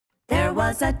There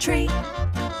was a tree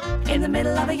in the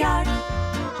middle of a yard,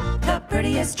 the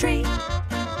prettiest tree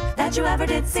that you ever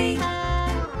did see.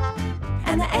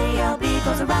 And the ALB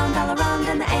goes around, all around,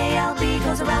 and the ALB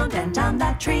goes around. And on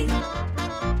that tree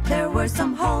there were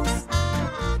some holes,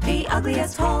 the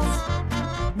ugliest holes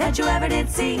that you ever did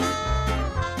see.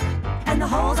 And the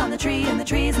holes on the tree, and the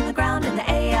trees in the ground, and the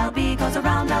ALB goes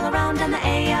around, all around, and the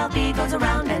ALB goes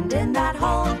around. And in that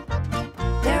hole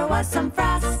there was some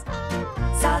frass,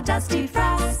 sawdusty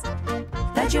frass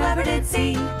that you ever did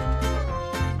see.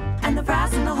 And the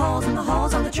frass and the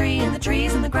holes on the tree, and the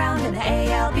trees in the ground, and the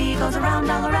ALB goes around,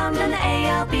 all around, and the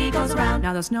ALB goes around.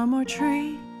 Now there's no more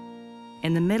tree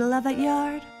in the middle of that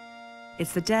yard.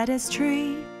 It's the deadest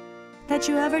tree that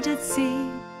you ever did see.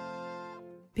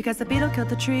 Because the beetle killed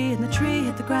the tree, and the tree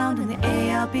hit the ground, and the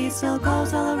ALB still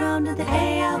goes all around, and the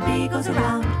ALB goes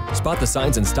around. Spot the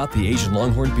signs and stop the Asian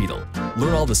longhorned beetle.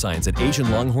 Learn all the signs at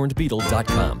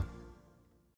AsianLonghornedBeetle.com.